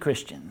is a good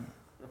Christian.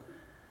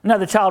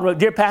 Another child wrote,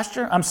 Dear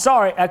Pastor, I'm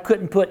sorry I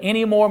couldn't put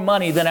any more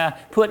money than I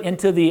put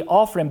into the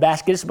offering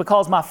basket. It's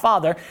because my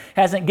father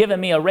hasn't given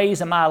me a raise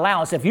in my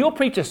allowance. If you'll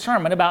preach a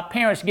sermon about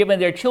parents giving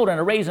their children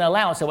a raise in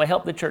allowance, it will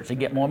help the church to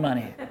get more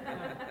money.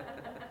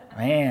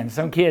 Man,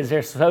 some kids,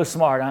 they're so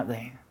smart, aren't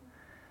they?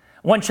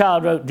 One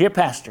child wrote, Dear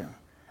Pastor,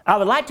 I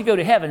would like to go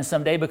to heaven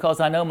someday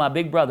because I know my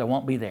big brother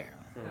won't be there.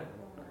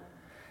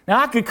 Now,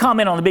 I could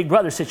comment on the big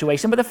brother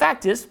situation, but the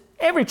fact is,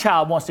 every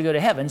child wants to go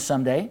to heaven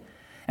someday.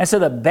 And so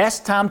the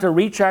best time to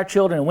reach our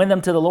children and win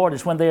them to the Lord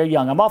is when they are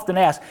young. I'm often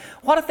asked,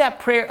 what if that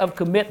prayer of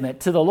commitment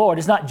to the Lord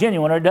is not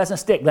genuine or it doesn't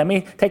stick? Let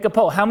me take a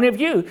poll. How many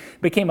of you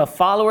became a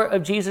follower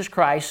of Jesus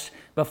Christ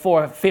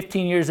before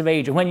 15 years of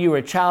age or when you were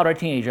a child or a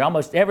teenager?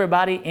 Almost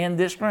everybody in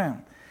this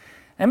room.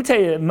 Let me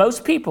tell you,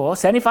 most people,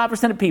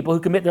 75% of people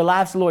who commit their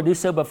lives to the Lord do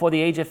so before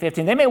the age of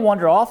 15. They may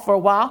wander off for a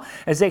while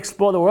as they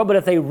explore the world, but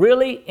if they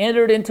really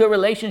entered into a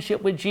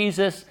relationship with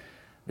Jesus,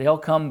 they'll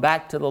come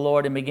back to the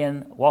Lord and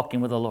begin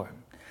walking with the Lord.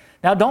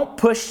 Now, don't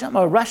push them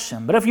or rush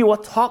them, but if you will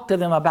talk to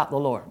them about the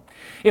Lord,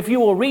 if you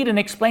will read and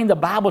explain the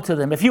Bible to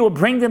them, if you will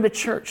bring them to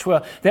church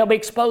where they'll be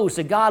exposed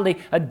to godly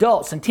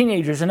adults and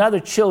teenagers and other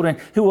children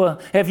who will,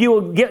 if you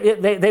will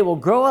they will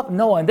grow up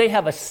knowing they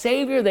have a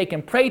Savior they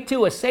can pray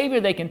to, a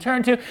Savior they can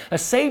turn to, a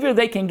Savior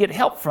they can get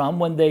help from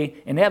when they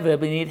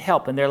inevitably need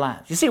help in their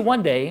lives. You see,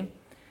 one day,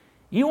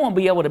 you won't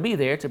be able to be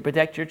there to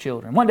protect your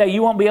children. One day,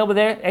 you won't be able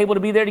to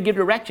be there to give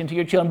direction to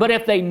your children. But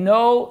if they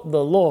know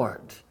the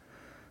Lord,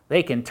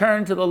 they can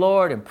turn to the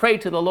Lord and pray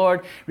to the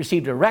Lord,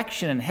 receive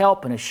direction and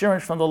help and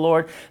assurance from the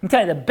Lord. I'm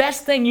telling you, the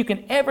best thing you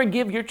can ever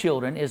give your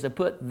children is to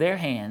put their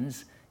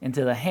hands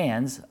into the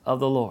hands of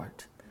the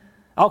Lord.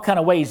 All kind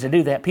of ways to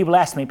do that. People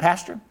ask me,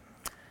 Pastor,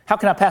 how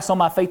can I pass on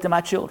my faith to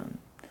my children?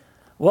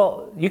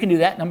 Well, you can do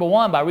that, number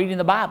one, by reading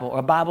the Bible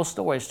or Bible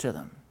stories to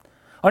them.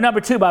 Or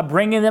number two, by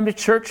bringing them to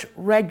church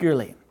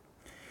regularly.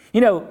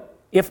 You know,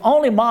 if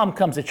only mom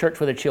comes to church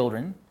with her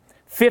children,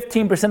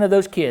 15% of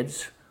those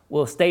kids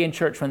will stay in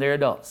church when they're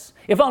adults.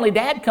 If only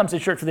dad comes to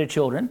church with their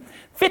children,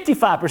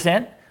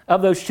 55%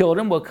 of those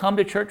children will come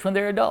to church when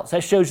they're adults.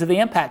 That shows you the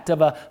impact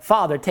of a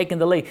father taking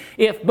the lead.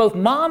 If both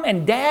mom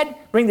and dad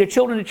bring their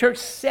children to church,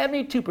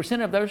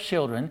 72% of those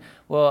children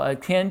will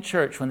attend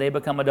church when they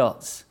become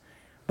adults.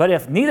 But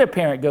if neither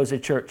parent goes to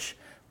church,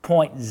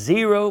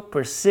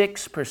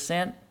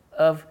 0.06%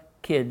 of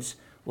kids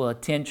will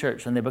attend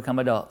church when they become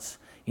adults.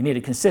 You need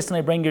to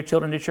consistently bring your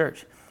children to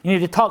church. You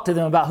need to talk to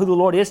them about who the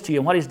Lord is to you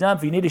and what He's done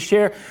for you. You need to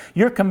share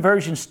your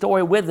conversion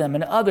story with them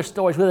and other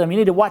stories with them. You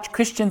need to watch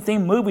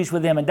Christian-themed movies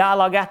with them and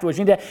dialogue afterwards.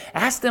 You need to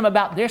ask them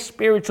about their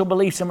spiritual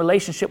beliefs and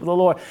relationship with the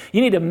Lord. You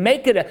need to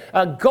make it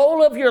a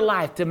goal of your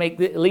life to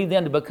lead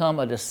them to become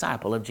a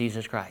disciple of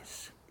Jesus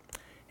Christ.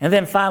 And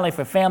then finally,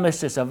 for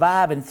families to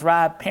survive and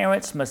thrive,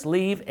 parents must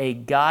leave a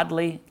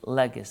godly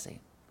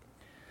legacy.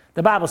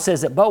 The Bible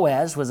says that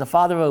Boaz was the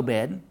father of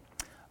Obed.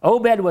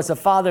 Obed was the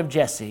father of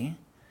Jesse.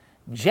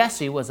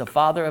 Jesse was the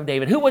father of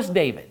David. Who was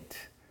David?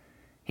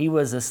 He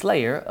was the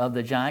slayer of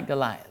the giant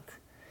Goliath.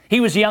 He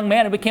was a young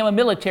man who became a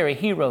military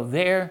hero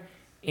there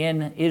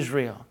in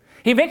Israel.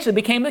 He eventually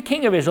became the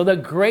king of Israel, the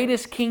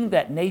greatest king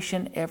that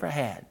nation ever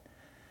had.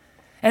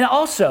 And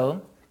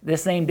also,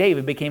 this name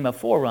David became a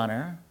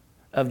forerunner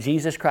of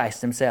Jesus Christ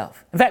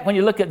himself. In fact, when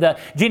you look at the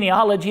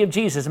genealogy of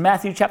Jesus, in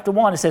Matthew chapter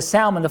 1, it says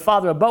Salmon, the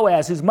father of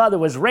Boaz, whose mother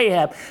was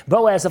Rahab,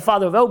 Boaz, the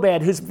father of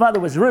Obed, whose mother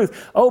was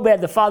Ruth,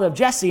 Obed, the father of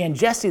Jesse, and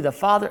Jesse, the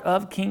father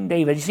of King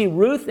David. You see,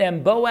 Ruth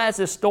and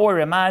Boaz's story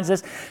reminds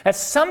us that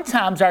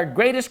sometimes our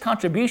greatest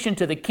contribution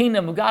to the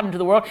kingdom of God and to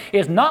the world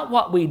is not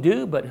what we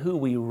do, but who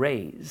we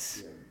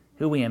raise,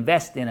 who we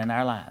invest in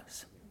our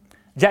lives.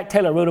 Jack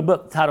Taylor wrote a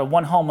book titled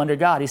One Home Under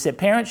God. He said,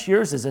 parents,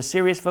 yours is a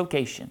serious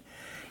vocation.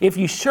 If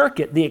you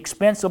shirk it, the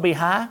expense will be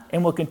high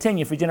and will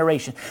continue for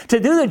generations. To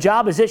do the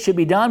job as it should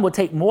be done will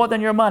take more than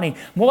your money,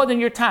 more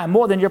than your time,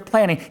 more than your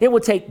planning. It will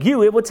take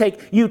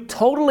you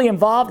totally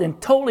involved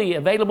and totally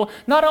available,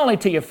 not only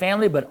to your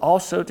family, but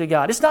also to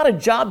God. It's not a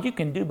job you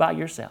can do by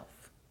yourself.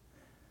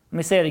 Let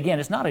me say it again.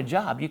 It's not a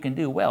job you can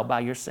do well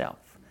by yourself.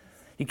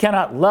 You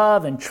cannot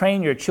love and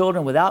train your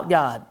children without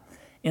God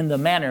in the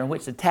manner in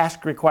which the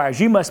task requires.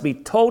 You must be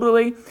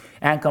totally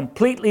and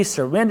completely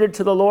surrendered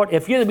to the Lord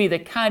if you're to be the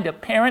kind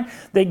of parent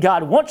that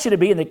God wants you to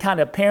be and the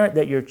kind of parent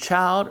that your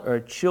child or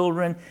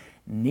children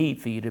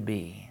need for you to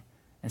be.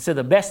 And so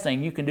the best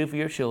thing you can do for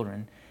your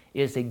children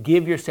is to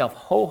give yourself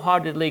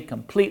wholeheartedly,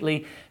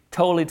 completely,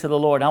 totally to the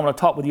Lord. And I want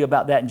to talk with you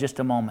about that in just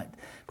a moment,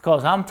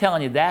 because I'm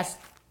telling you that's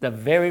the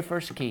very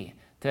first key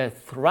to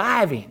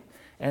thriving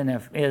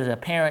as a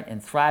parent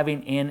and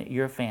thriving in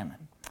your family.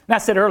 And I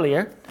said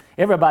earlier,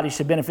 everybody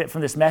should benefit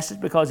from this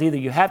message because either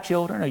you have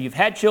children or you've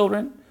had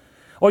children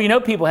or you know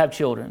people have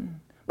children.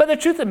 But the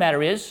truth of the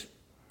matter is,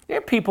 there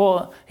are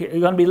people who are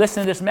going to be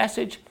listening to this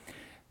message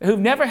who've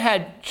never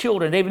had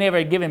children. They've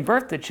never given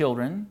birth to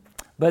children,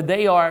 but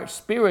they are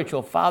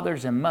spiritual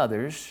fathers and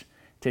mothers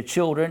to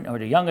children or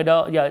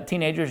to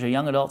teenagers or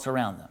young adults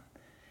around them.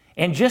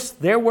 And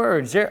just their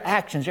words, their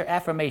actions, their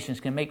affirmations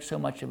can make so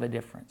much of a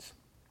difference.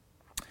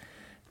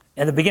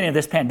 At the beginning of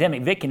this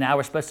pandemic, Vicki and I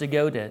were supposed to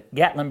go to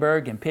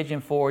Gatlinburg and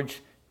Pigeon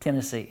Forge,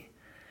 Tennessee.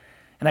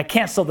 And I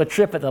canceled the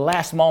trip at the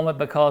last moment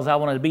because I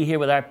wanted to be here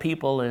with our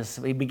people as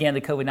we began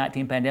the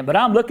COVID-19 pandemic. But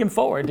I'm looking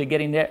forward to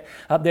getting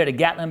up there to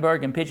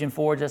Gatlinburg and Pigeon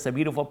Forge. That's a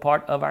beautiful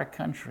part of our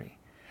country.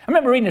 I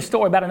remember reading a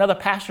story about another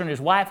pastor and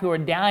his wife who were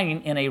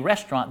dining in a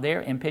restaurant there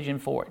in Pigeon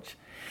Forge.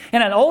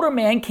 And an older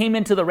man came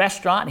into the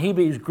restaurant, and he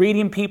was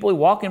greeting people,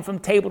 walking from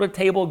table to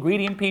table,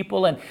 greeting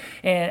people. And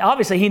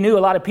obviously he knew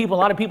a lot of people.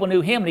 A lot of people knew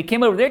him. And he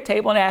came over to their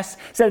table and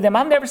said to them,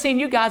 I've never seen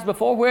you guys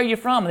before. Where are you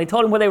from? And they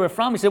told him where they were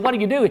from. He said, what do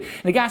you do? And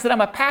the guy said, I'm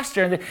a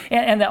pastor.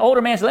 And the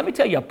older man said, let me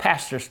tell you a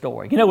pastor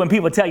story. You know when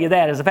people tell you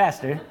that as a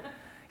pastor.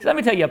 He said, let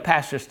me tell you a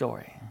pastor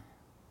story.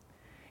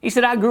 He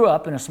said, I grew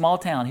up in a small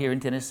town here in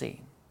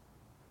Tennessee.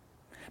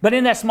 But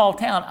in that small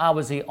town, I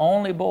was the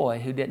only boy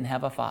who didn't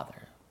have a father.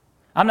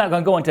 I'm not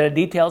going to go into the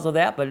details of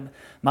that, but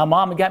my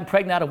mom had gotten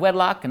pregnant out of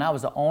wedlock, and I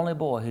was the only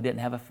boy who didn't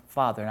have a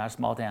father in our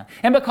small town.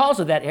 And because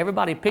of that,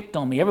 everybody picked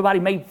on me. Everybody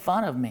made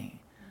fun of me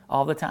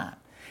all the time.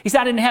 He said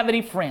I didn't have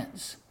any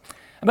friends.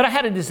 But I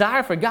had a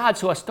desire for God,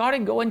 so I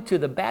started going to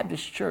the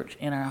Baptist church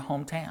in our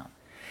hometown.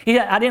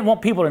 I didn't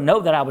want people to know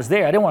that I was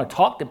there. I didn't want to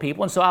talk to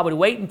people, and so I would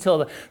wait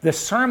until the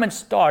sermon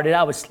started.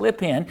 I would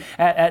slip in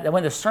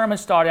when the sermon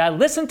started. I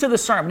listened to the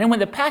sermon, and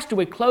when the pastor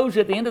would close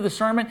at the end of the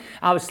sermon,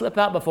 I would slip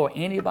out before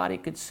anybody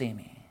could see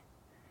me.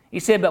 He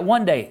said, but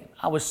one day,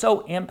 I was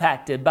so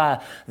impacted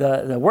by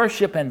the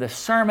worship and the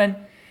sermon.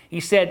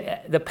 He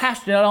said, the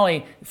pastor not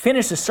only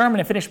finished the sermon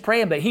and finished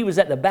praying, but he was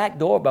at the back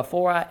door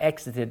before I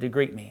exited to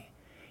greet me.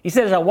 He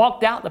said, as I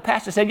walked out, the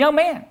pastor said, young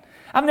man,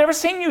 I've never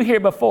seen you here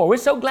before. We're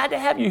so glad to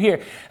have you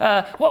here.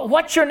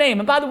 What's your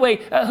name? And by the way,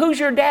 who's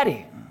your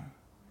daddy?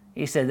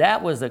 He said,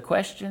 that was the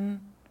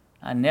question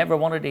I never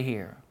wanted to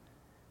hear.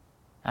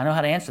 I know how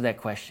to answer that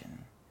question.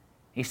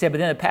 He said, but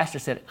then the pastor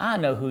said, I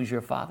know who's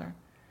your father.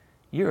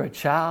 You're a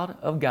child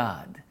of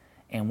God,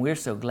 and we're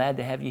so glad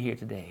to have you here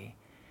today.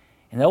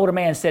 And the older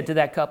man said to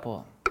that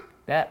couple,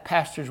 that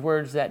pastor's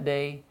words that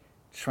day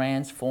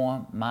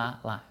transformed my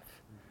life.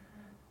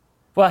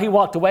 Well, he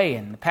walked away,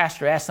 and the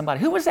pastor asked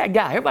somebody, who was that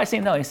guy? Everybody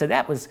seemed to know. He said,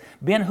 that was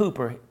Ben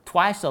Hooper,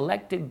 twice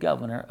elected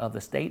governor of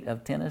the state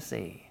of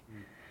Tennessee.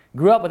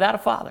 Grew up without a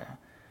father.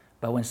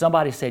 But when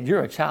somebody said,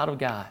 you're a child of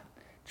God,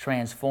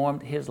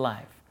 transformed his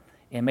life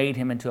and made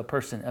him into a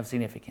person of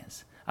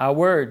significance. Our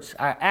words,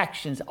 our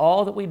actions,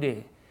 all that we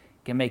do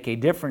can make a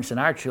difference in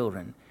our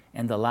children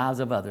and the lives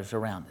of others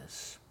around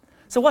us.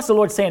 So what's the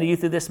Lord saying to you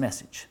through this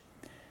message?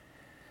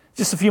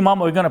 Just a few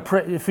moments, we're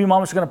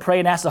going to pray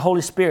and ask the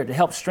Holy Spirit to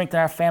help strengthen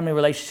our family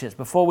relationships.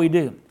 Before we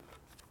do,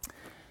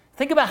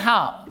 think about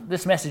how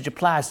this message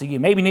applies to you.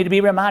 Maybe you need to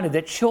be reminded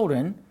that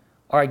children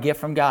are a gift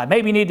from God.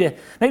 Maybe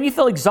you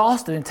feel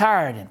exhausted and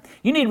tired, and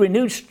you need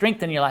renewed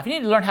strength in your life. You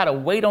need to learn how to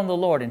wait on the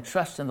Lord and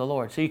trust in the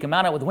Lord so you can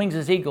mount up with wings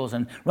as eagles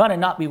and run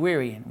and not be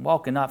weary and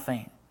walk and not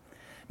faint.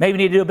 Maybe you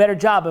need to do a better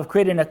job of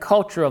creating a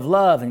culture of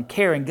love and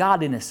care and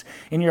godliness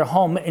in your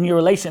home, in your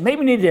relationship.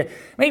 Maybe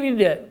you need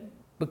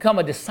to become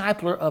a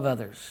discipler of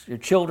others, your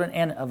children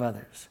and of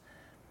others.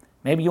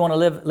 Maybe you want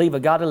to leave a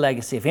godly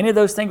legacy. If any of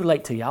those things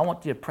relate to you, I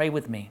want you to pray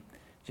with me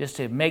just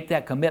to make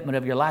that commitment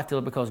of your life to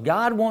it, because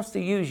God wants to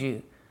use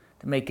you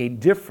to make a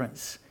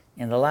difference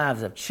in the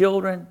lives of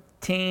children,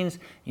 teens,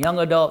 young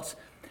adults,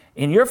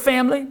 in your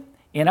family,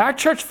 in our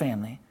church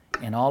family,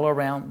 and all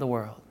around the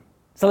world.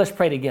 So let's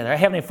pray together. Our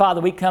Heavenly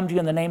Father, we come to you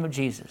in the name of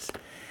Jesus.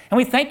 And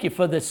we thank you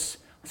for this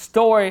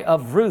story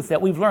of Ruth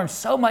that we've learned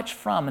so much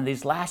from in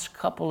these last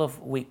couple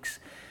of weeks.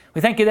 We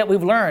thank you that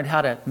we've learned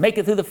how to make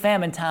it through the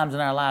famine times in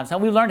our lives.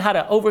 We've learned how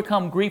to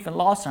overcome grief and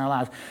loss in our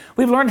lives.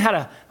 We've learned how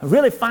to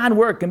really find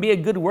work and be a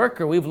good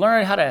worker. We've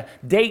learned how to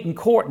date and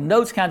court and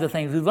those kinds of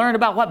things. We've learned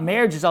about what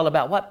marriage is all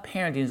about, what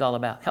parenting is all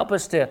about. Help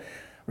us to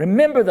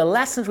remember the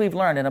lessons we've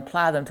learned and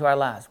apply them to our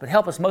lives. But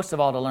help us most of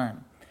all to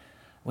learn.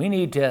 We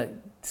need to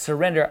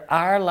surrender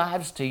our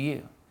lives to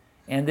you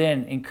and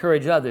then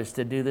encourage others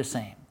to do the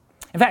same.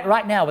 In fact,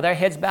 right now, with our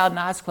heads bowed and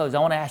eyes closed, I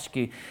want to ask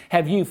you,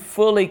 have you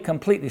fully,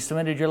 completely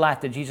surrendered your life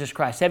to Jesus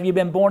Christ? Have you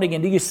been born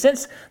again? Do you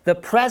sense the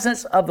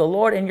presence of the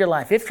Lord in your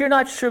life? If you're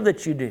not sure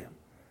that you do,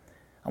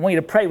 I want you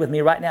to pray with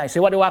me right now. You say,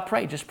 what do I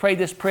pray? Just pray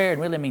this prayer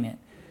and really mean it.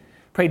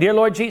 Pray, dear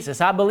Lord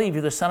Jesus, I believe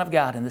you're the Son of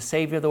God and the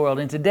Savior of the world.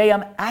 And today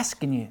I'm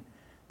asking you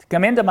to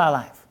come into my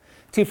life,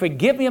 to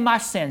forgive me of my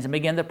sins and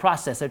begin the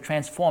process of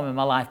transforming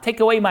my life. Take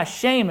away my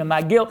shame and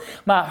my guilt,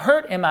 my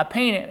hurt and my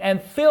pain, and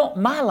fill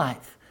my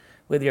life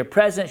with your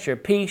presence, your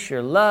peace,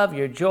 your love,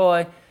 your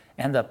joy,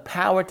 and the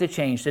power to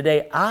change.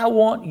 Today, I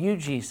want you,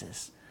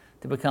 Jesus,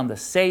 to become the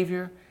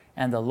Savior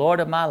and the Lord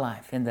of my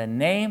life. In the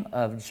name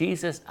of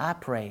Jesus, I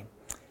pray.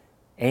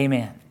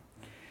 Amen.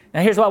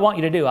 Now, here's what I want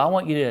you to do. I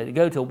want you to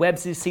go to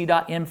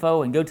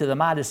webcc.info and go to the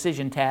My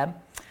Decision tab.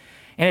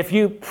 And if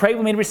you pray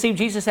with me to receive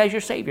Jesus as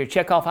your Savior,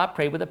 check off, I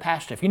prayed with a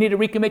pastor. If you need to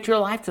recommit your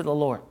life to the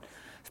Lord,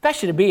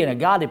 especially to be a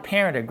godly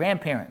parent or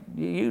grandparent,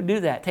 you do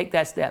that. Take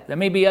that step. There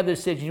may be other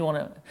decisions you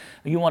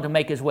want to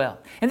make as well.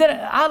 And then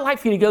I'd like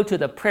for you to go to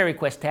the prayer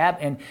request tab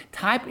and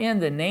type in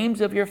the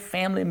names of your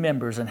family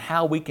members and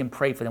how we can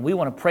pray for them. We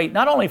want to pray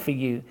not only for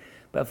you,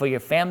 but for your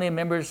family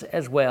members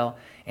as well.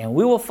 And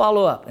we will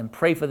follow up and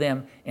pray for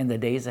them in the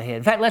days ahead.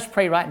 In fact, let's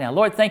pray right now.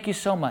 Lord, thank you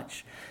so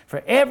much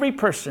for every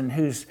person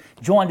who's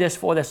joined us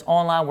for this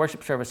online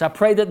worship service. I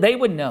pray that they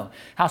would know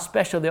how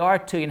special they are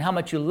to you and how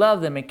much you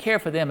love them and care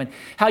for them, and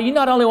how you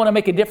not only want to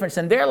make a difference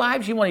in their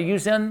lives, you want to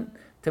use them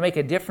to make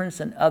a difference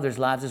in others'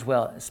 lives as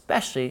well,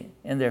 especially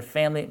in their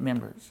family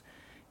members.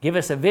 Give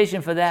us a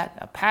vision for that,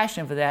 a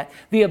passion for that,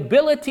 the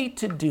ability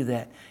to do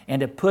that, and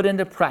to put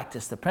into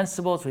practice the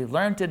principles we've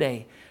learned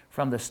today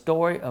from the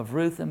story of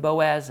Ruth and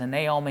Boaz and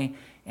Naomi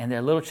and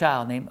their little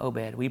child named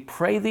Obed. We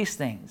pray these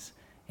things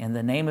in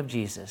the name of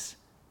Jesus.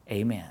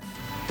 Amen.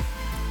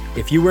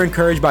 If you were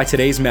encouraged by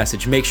today's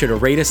message, make sure to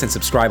rate us and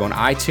subscribe on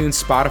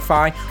iTunes,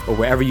 Spotify, or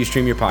wherever you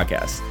stream your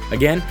podcasts.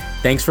 Again,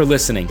 thanks for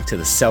listening to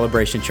the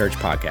Celebration Church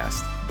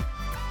podcast.